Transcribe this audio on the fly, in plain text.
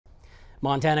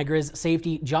Montana Grizz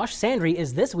safety Josh Sandry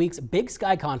is this week's Big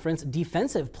Sky Conference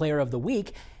Defensive Player of the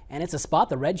Week, and it's a spot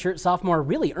the Redshirt Sophomore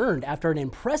really earned after an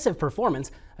impressive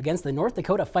performance against the North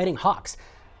Dakota Fighting Hawks.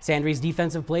 Sandry's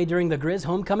defensive play during the Grizz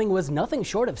homecoming was nothing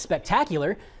short of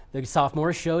spectacular. The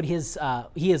sophomore showed he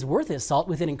is worth his salt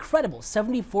with an incredible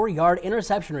 74-yard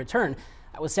interception return.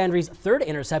 That was Sandry's third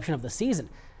interception of the season.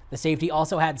 The safety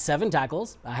also had 7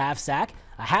 tackles, a half sack,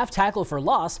 a half tackle for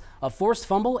loss, a forced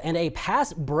fumble, and a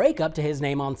pass breakup to his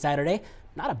name on Saturday.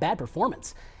 Not a bad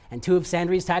performance. And 2 of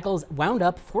Sandry's tackles wound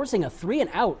up forcing a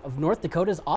 3-and-out of North Dakota's